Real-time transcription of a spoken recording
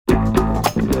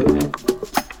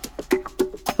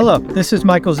Hello, this is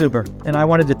Michael Zuber, and I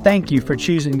wanted to thank you for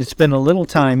choosing to spend a little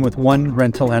time with one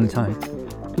rental at a time.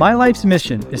 My life's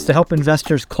mission is to help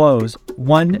investors close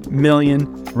 1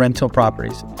 million rental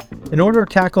properties. In order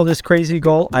to tackle this crazy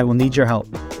goal, I will need your help.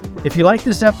 If you like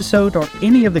this episode or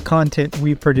any of the content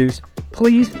we produce,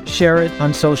 please share it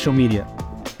on social media.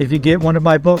 If you get one of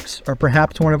my books or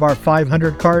perhaps one of our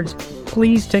 500 cards,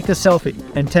 please take a selfie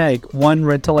and tag one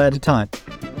rental at a time.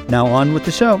 Now on with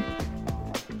the show.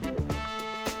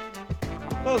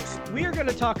 Folks, we are going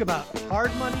to talk about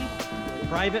hard money,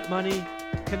 private money,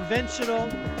 conventional,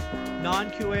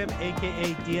 non-QM,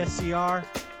 aka DSCR,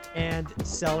 and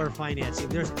seller financing.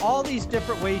 There's all these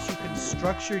different ways you can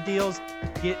structure deals,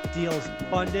 get deals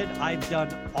funded. I've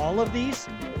done all of these,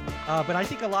 but I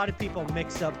think a lot of people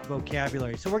mix up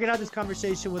vocabulary. So we're going to have this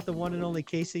conversation with the one and only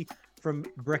Casey from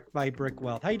Brick by Brick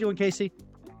Wealth. How you doing, Casey?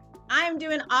 I'm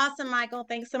doing awesome, Michael.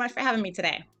 Thanks so much for having me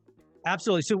today.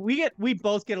 Absolutely. So we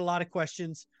both get a lot of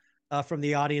questions from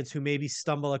the audience who maybe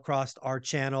stumble across our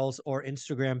channels or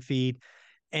Instagram feed,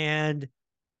 and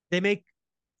they make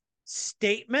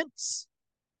statements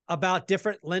about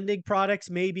different lending products,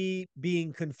 maybe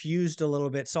being confused a little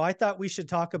bit. So I thought we should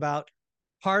talk about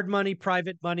hard money,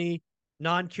 private money,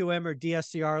 non-QM or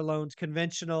DSCR loans,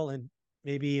 conventional, and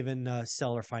maybe even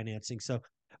seller financing. So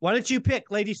why don't you pick,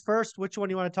 ladies first? Which one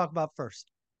do you want to talk about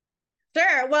first?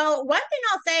 Sure. Well, one thing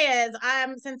I'll say is,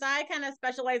 since I kind of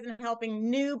specialize in helping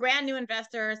brand new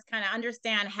investors kind of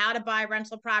understand how to buy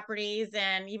rental properties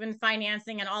and even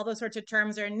financing and all those sorts of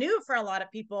terms are new for a lot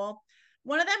of people.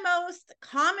 One of the most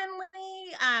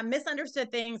commonly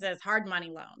misunderstood things is hard money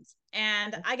loans.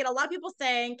 And I get a lot of people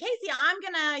saying, Casey, I'm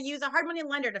going to use a hard money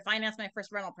lender to finance my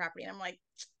first rental property. And I'm like,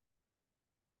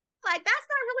 that's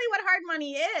not really what hard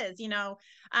money is.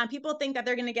 People think that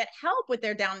they're going to get help with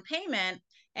their down payment.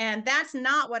 And that's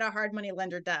not what a hard money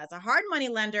lender does. A hard money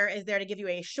lender is there to give you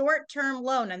a short-term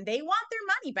loan, and they want their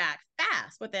money back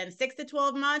fast within 6 to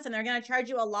 12 months, and they're going to charge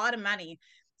you a lot of money.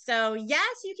 So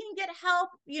yes, you can get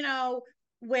help,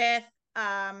 with,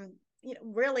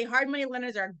 really hard money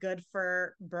lenders are good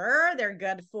for BRRRR. They're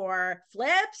good for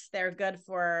flips. They're good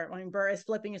for, when BRRRR is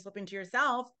flipping, you're flipping to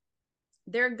yourself.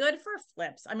 They're good for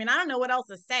flips. I mean, I don't know what else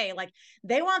to say.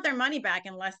 They want their money back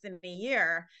in less than a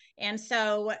year. And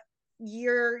so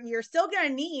you're still going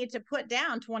to need to put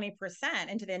down 20%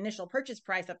 into the initial purchase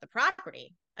price of the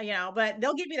property, but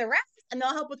they'll give you the rest and they'll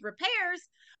help with repairs,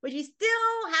 but you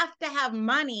still have to have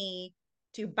money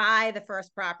to buy the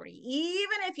first property.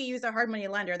 Even if you use a hard money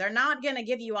lender, they're not going to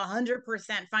give you 100%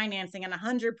 financing and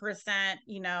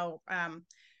 100%,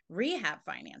 rehab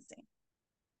financing.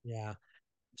 Yeah.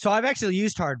 So I've actually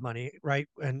used hard money, right?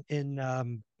 And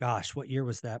what year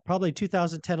was that? Probably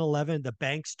 2010, 11, the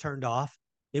banks turned off.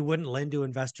 They wouldn't lend to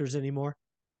investors anymore.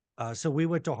 So we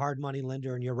went to a hard money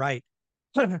lender, and you're right.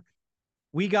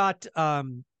 We got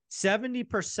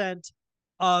 70%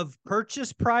 of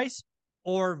purchase price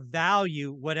or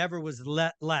value, whatever was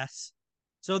less.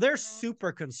 So they're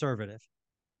super conservative.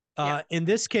 In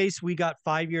this case, we got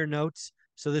 5-year notes.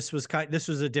 So this was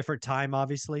a different time,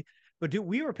 obviously. But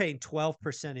we were paying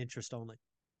 12% interest only.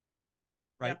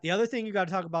 Right. Yep. The other thing you got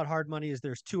to talk about hard money is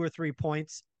there's 2 or 3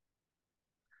 points.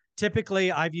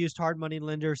 Typically, I've used hard money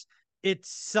lenders. It's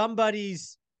some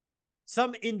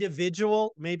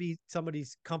individual, maybe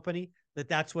somebody's company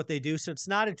that's what they do. So it's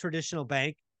not a traditional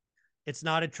bank. It's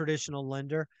not a traditional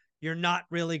lender. You're not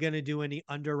really going to do any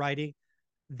underwriting.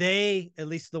 They, at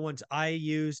least the ones I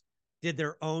used, did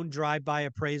their own drive-by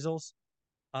appraisals.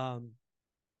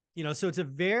 So it's a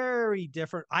very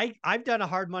different. I've done a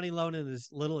hard money loan in as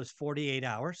little as 48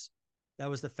 hours. That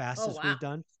was the fastest we've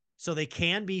done. So they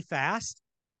can be fast,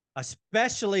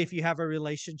 especially if you have a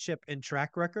relationship and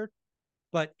track record.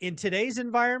 But in today's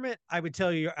environment, I would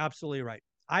tell you, you're absolutely right.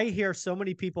 I hear so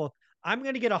many people, I'm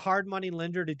going to get a hard money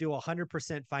lender to do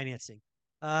 100% financing.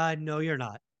 No, you're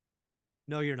not.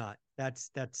 No, you're not. That's,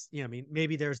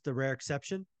 maybe there's the rare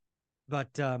exception, but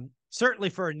certainly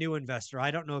for a new investor,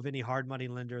 I don't know of any hard money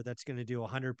lender that's going to do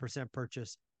 100%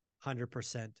 purchase,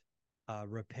 100%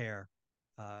 repair.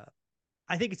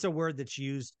 I think it's a word that's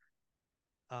used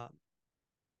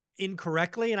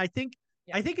incorrectly. And I think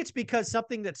it's because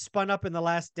something that spun up in the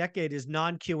last decade is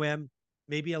non-QM.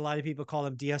 Maybe a lot of people call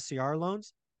them DSCR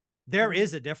loans. There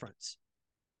is a difference,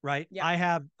 right? Yeah. I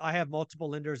have multiple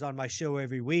lenders on my show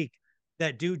every week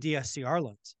that do DSCR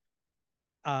loans.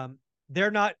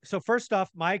 They're not. So first off,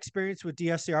 my experience with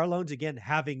DSCR loans, again,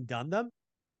 having done them,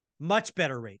 much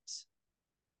better rates,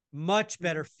 much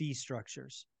better fee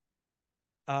structures,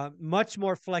 much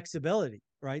more flexibility,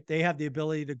 right? They have the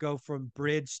ability to go from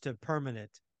bridge to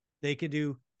permanent. They can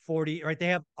do 40, right? They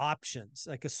have options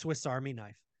like a Swiss Army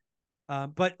knife.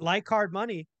 But like hard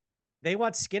money, they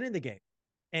want skin in the game,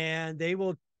 and they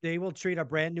will treat a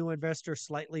brand new investor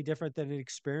slightly different than an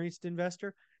experienced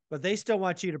investor, but they still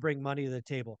want you to bring money to the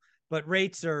table. But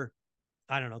rates are,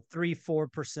 I don't know,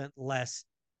 3-4% less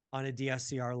on a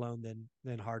DSCR loan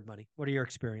than hard money. What are your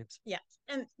experience? Yeah.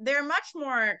 And they're much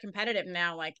more competitive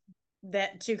now, like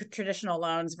that to traditional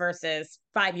loans versus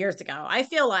 5 years ago. I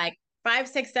feel like 5,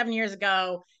 6, 7 years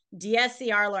ago,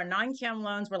 DSCR or non-QM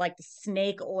loans were like the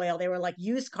snake oil. They were like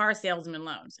used car salesman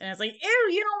loans. And it's like,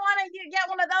 ew, you don't want to get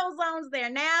one of those loans. They're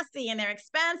nasty and they're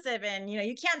expensive. And,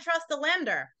 you can't trust the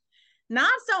lender.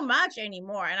 Not so much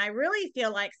anymore. And I really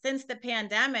feel like since the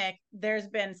pandemic, there's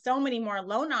been so many more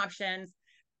loan options.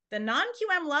 The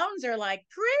non-QM loans are like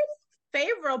pretty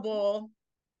favorable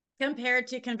compared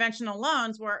to conventional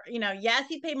loans where, yes,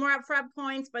 you pay more upfront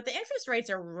points, but the interest rates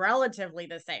are relatively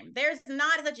the same. There's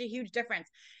not such a huge difference.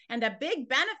 And a big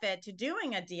benefit to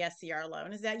doing a DSCR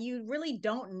loan is that you really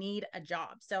don't need a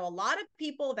job. So a lot of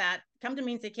people that come to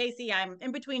me and say, Casey, I'm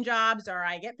in between jobs, or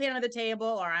I get paid under the table,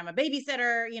 or I'm a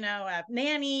babysitter, a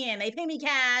nanny, and they pay me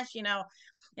cash, and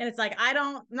it's like,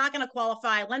 I'm not going to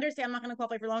qualify. Lenders say I'm not going to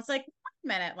qualify for loans. It's like,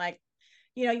 wait a minute, like,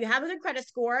 you have a good credit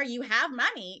score, you have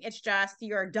money. It's just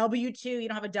your W-2, you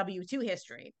don't have a W-2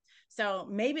 history. So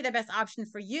maybe the best option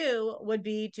for you would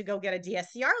be to go get a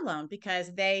DSCR loan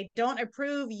because they don't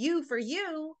approve you for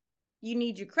you. You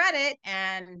need your credit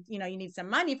and, you need some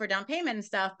money for down payment and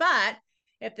stuff. But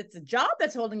if it's a job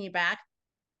that's holding you back,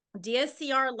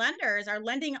 DSCR lenders are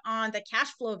lending on the cash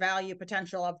flow value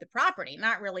potential of the property,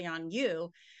 not really on you.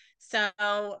 So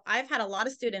I've had a lot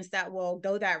of students that will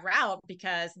go that route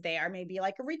because they are maybe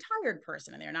like a retired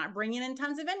person and they're not bringing in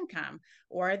tons of income,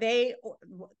 or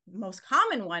most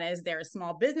common one is they're a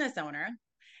small business owner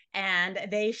and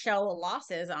they show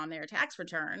losses on their tax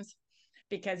returns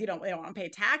because they don't want to pay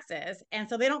taxes. And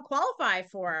so they don't qualify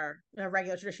for a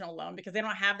regular traditional loan because they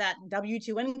don't have that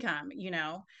W-2 income,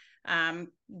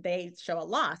 they show a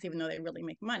loss even though they really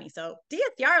make money. So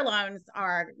DSCR loans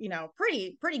are,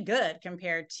 pretty good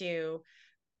compared to,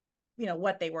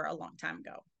 what they were a long time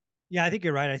ago. Yeah, I think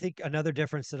you're right. I think another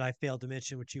difference that I failed to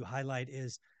mention, which you highlight,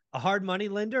 is a hard money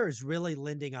lender is really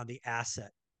lending on the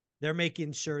asset. They're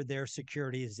making sure their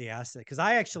security is the asset. Because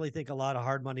I actually think a lot of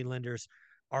hard money lenders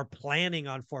are planning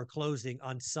on foreclosing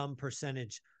on some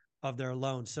percentage of their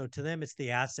loan. So to them, it's the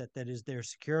asset that is their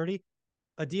security.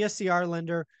 A DSCR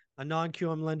lender, a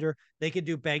non-QM lender, they could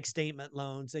do bank statement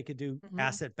loans. They could do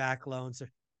asset-backed loans.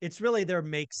 It's really their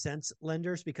make sense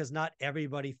lenders because not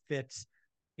everybody fits,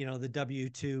 the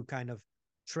W-2 kind of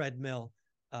treadmill,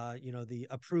 the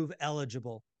approve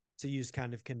eligible to use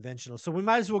kind of conventional. So we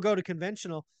might as well go to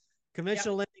conventional.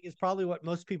 Conventional lending is probably what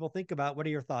most people think about. What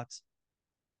are your thoughts?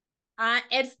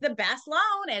 It's the best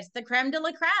loan. It's the creme de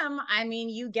la creme. I mean,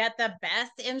 you get the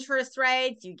best interest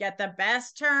rates, you get the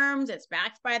best terms. It's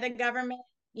backed by the government.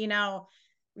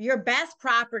 Your best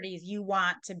properties you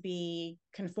want to be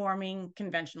conforming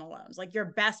conventional loans, like your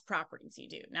best properties you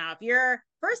do. Now, if you're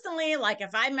personally, like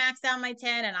if I max out my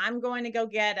 10 and I'm going to go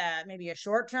get maybe a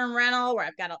short-term rental where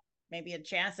I've got maybe a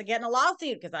chance of getting a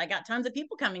lawsuit because I got tons of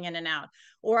people coming in and out,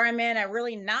 or I'm in a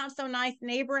really not so nice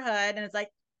neighborhood and it's like,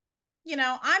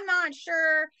 I'm not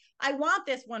sure I want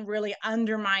this one really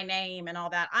under my name and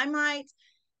all that. I might,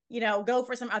 go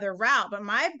for some other route, but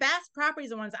my best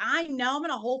properties, the ones I know I'm going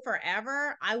to hold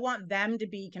forever, I want them to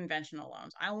be conventional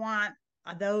loans. I want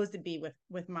those to be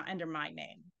with my under my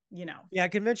name. Yeah,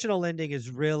 conventional lending is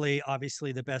really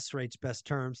obviously the best rates, best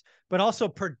terms, but also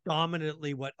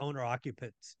predominantly what owner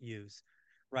occupants use,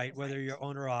 right? Whether you're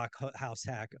owner occ, house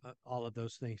hack, all of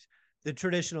those things. The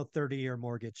traditional 30-year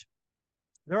mortgage.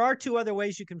 There are two other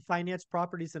ways you can finance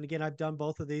properties. And again, I've done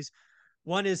both of these.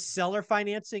 One is seller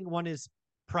financing. One is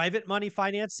private money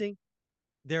financing.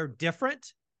 They're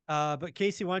different. But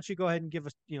Casey, why don't you go ahead and give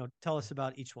us, tell us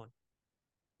about each one.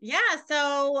 Yeah,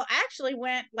 so I actually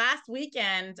went last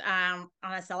weekend on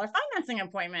a seller financing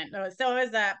appointment. So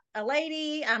it was a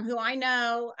lady who I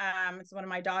know. It's one of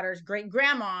my daughter's great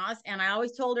grandmas, and I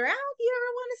always told her, "Oh, if you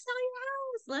ever want to sell your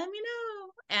house, let me know."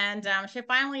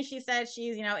 And she said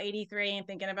she's 83 and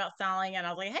thinking about selling, and I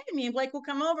was like, "Hey, me and Blake will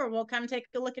come over. We'll come take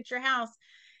a look at your house."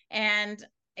 And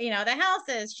the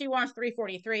house she wants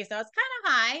 343, so it's kind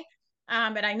of high,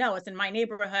 but I know it's in my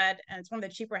neighborhood, and it's one of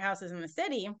the cheaper houses in the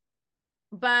city.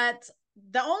 But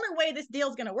the only way this deal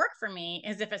is going to work for me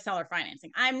is if it's seller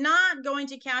financing. I'm not going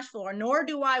to cash flow, nor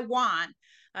do I want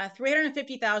a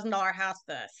 $350,000 house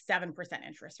with a 7%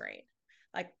 interest rate.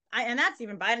 And that's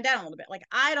even buying down a little bit. Like,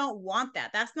 I don't want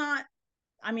that. That's not,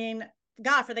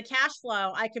 God, for the cash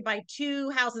flow, I could buy two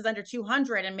houses under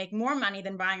 200 and make more money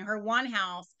than buying her one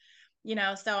house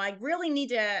So I really need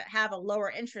to have a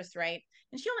lower interest rate.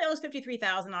 And she only owes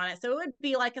 53,000 on it. So it would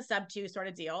be like a sub 2 sort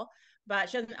of deal, but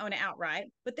she doesn't own it outright.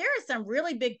 But there are some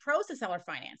really big pros to seller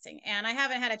financing. And I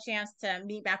haven't had a chance to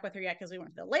meet back with her yet because we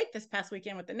went to the lake this past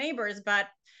weekend with the neighbors. But,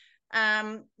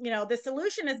 the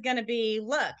solution is going to be,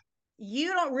 look,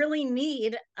 you don't really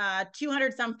need a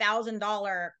 $200 thousand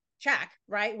check,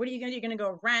 right? What are you going to do? You're going to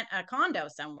go rent a condo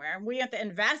somewhere. We have to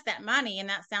invest that money. And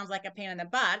that sounds like a pain in the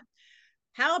butt.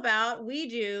 How about we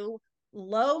do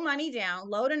low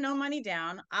to no money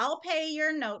down? I'll pay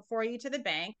your note for you to the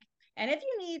bank. And if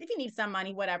you need some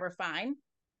money, whatever, fine.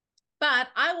 But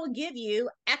I will give you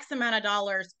X amount of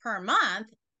dollars per month,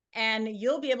 and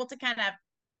you'll be able to kind of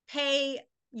pay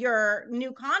your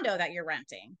new condo that you're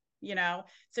renting,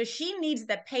 So she needs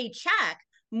the paycheck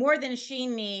more than she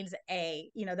needs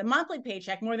the monthly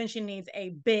paycheck more than she needs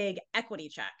a big equity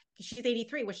check. Because she's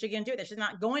 83. What's she going to do with it? She's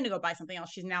not going to go buy something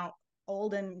else. She's now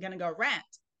old and going to go rent.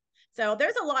 So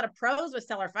there's a lot of pros with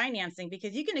seller financing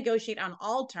because you can negotiate on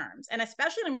all terms. And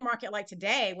especially in a market like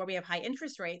today where we have high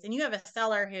interest rates and you have a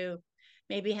seller who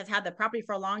maybe has had the property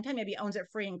for a long time, maybe owns it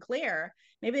free and clear.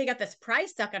 Maybe they got this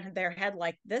price stuck on their head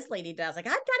like this lady does. Like,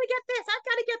 I've got to get this. I've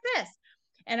got to get this.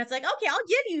 And it's like, okay, I'll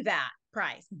give you that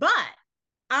price, but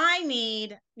I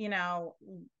need,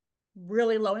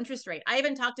 really low interest rate. I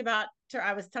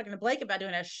was talking to Blake about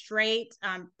doing a straight,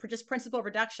 just principal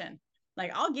reduction.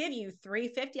 Like, I'll give you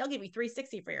 $350, I'll give you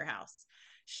 $360 for your house.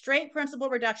 Straight principal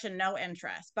reduction, no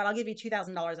interest, but I'll give you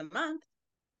 $2,000 a month,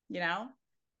 Yeah.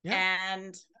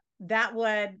 And that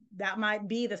might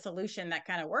be the solution that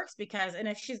kind of works and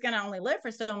if she's going to only live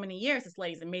for so many years, this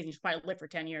lady's amazing. She'll probably live for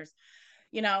 10 years.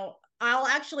 I'll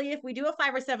actually, if we do a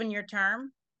 5 or 7 year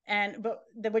term,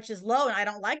 which is low, and I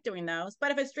don't like doing those.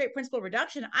 But if it's straight principal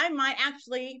reduction, I might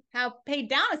actually have paid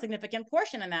down a significant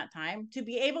portion in that time to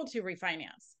be able to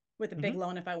refinance with a big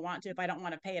loan if I want to, if I don't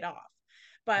want to pay it off.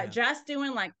 But just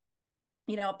doing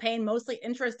paying mostly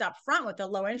interest up front with a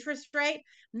low interest rate,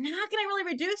 not going to really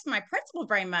reduce my principal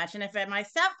very much. And if my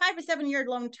 5 or 7 year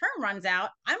loan term runs out,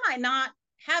 I might not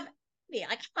have,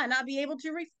 I might not be able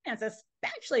to refinance,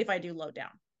 especially if I do low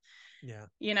down.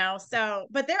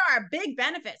 But there are big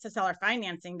benefits to seller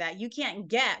financing that you can't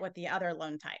get with the other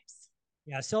loan types.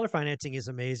 Yeah, seller financing is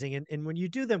amazing. And when you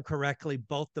do them correctly,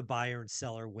 both the buyer and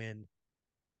seller win.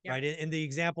 Yeah. Right. In the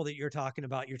example that you're talking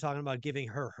about giving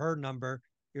her number.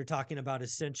 You're talking about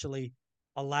essentially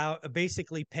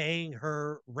basically paying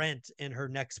her rent in her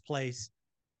next place,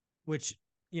 which,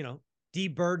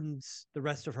 deburdens the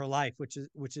rest of her life, which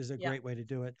is a great way to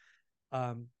do it.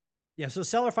 So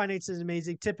seller finance is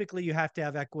amazing. Typically you have to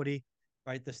have equity,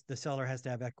 right? The seller has to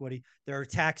have equity. There are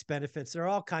tax benefits. There are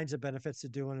all kinds of benefits to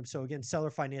doing them. So again,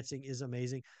 seller financing is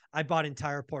amazing. I bought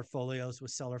entire portfolios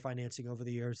with seller financing over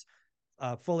the years.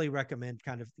 Fully recommend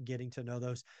kind of getting to know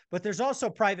those. But there's also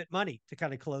private money to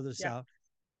kind of close this out.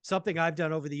 Something I've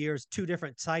done over the years, 2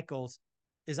 different cycles,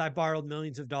 is I borrowed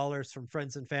millions of dollars from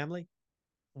friends and family.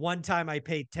 One time I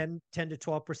paid 10 to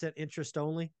 12% interest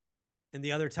only. And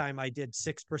the other time I did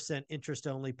 6% interest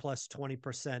only plus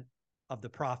 20% of the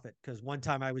profit. Because one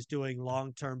time I was doing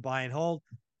long-term buy and hold,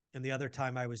 and the other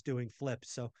time I was doing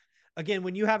flips. So again,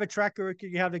 when you have a track record,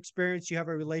 you have experience, you have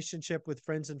a relationship with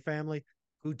friends and family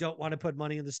who don't want to put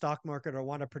money in the stock market or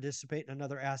want to participate in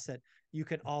another asset, you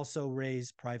can also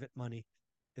raise private money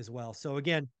as well. So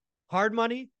again, hard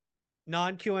money,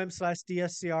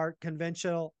 non-QM/DSCR,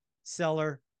 conventional,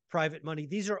 seller, private money.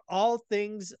 These are all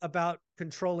things about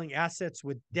controlling assets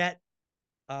with debt.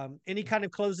 Any kind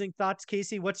of closing thoughts,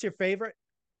 Casey? What's your favorite?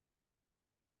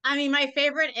 My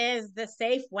favorite is the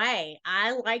safe way.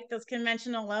 I like those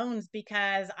conventional loans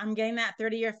because I'm getting that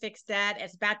 30-year fixed debt.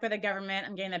 It's backed by the government.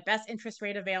 I'm getting the best interest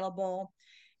rate available.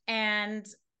 And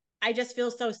I just feel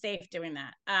so safe doing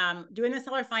that. Doing the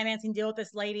seller financing deal with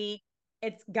this lady,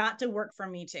 it's got to work for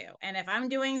me too. And if I'm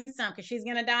doing because she's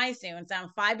going to die soon, some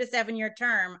 5 to 7 year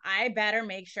term, I better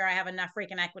make sure I have enough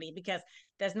freaking equity because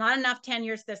there's not enough 10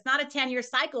 years. There's not a 10-year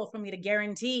cycle for me to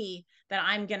guarantee that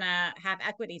I'm going to have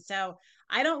equity. So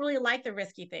I don't really like the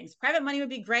risky things. Private money would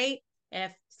be great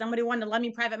if somebody wanted to lend me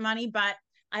private money, but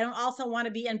I don't also want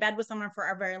to be in bed with someone for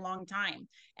a very long time.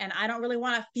 And I don't really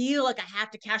want to feel like I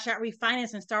have to cash out,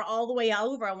 refinance, and start all the way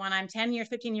over when I'm 10 years,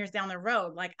 15 years down the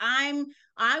road. Like I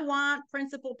want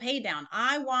principal pay down.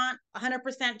 I want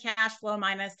 100% cash flow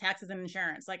minus taxes and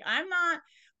insurance. Like I'm not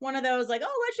one of those like,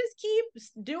 oh, let's just keep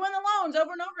doing the loans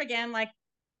over and over again. Like,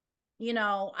 that's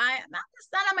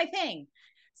not my thing.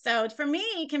 So for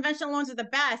me, conventional loans are the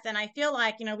best. And I feel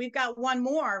like, we've got one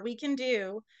more we can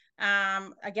do,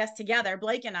 I guess together,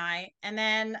 Blake and I, and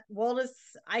then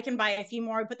I can buy a few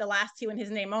more. We put the last 2 in his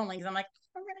name only. Cause I'm like,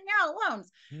 we're running out of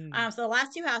loans. So the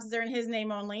last 2 houses are in his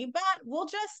name only, but we'll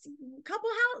just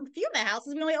few of the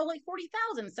houses we only owe like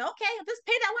 40,000. So okay, I'll just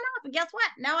pay that one off. And guess what?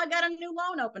 Now I got a new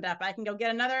loan opened up. I can go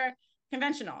get another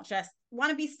conventional. Just want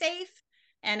to be safe.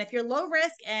 And if you're low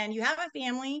risk and you have a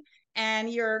family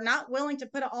and you're not willing to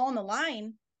put it all on the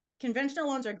line, conventional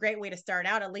loans are a great way to start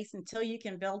out, at least until you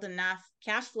can build enough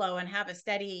cash flow and have a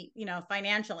steady,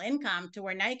 financial income to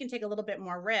where now you can take a little bit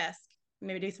more risk,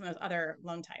 maybe do some of those other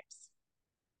loan types.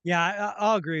 Yeah,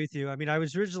 I'll agree with you. I mean, I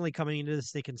was originally coming into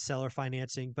this thinking seller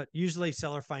financing, but usually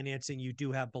seller financing, you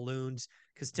do have balloons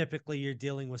because typically you're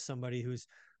dealing with somebody who's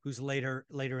later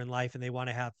in life and they want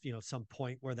to have, some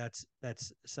point where that's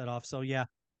set off. So yeah,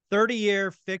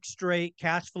 30-year fixed rate,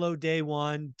 cash flow day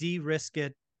one, de-risk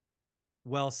it.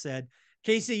 Well said.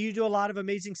 Casey, you do a lot of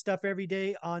amazing stuff every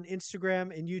day on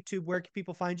Instagram and YouTube. Where can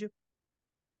people find you?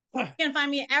 You can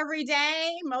find me every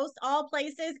day, most all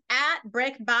places at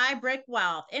Brick by Brick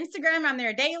Wealth. Instagram, I'm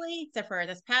there daily, except for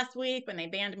this past week when they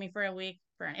banned me for a week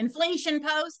for an inflation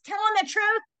post. Telling the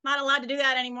truth, not allowed to do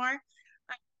that anymore.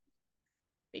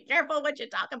 Be careful what you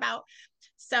talk about.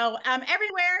 So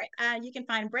everywhere you can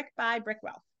find Brick by Brick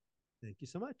Wealth. Thank you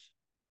so much.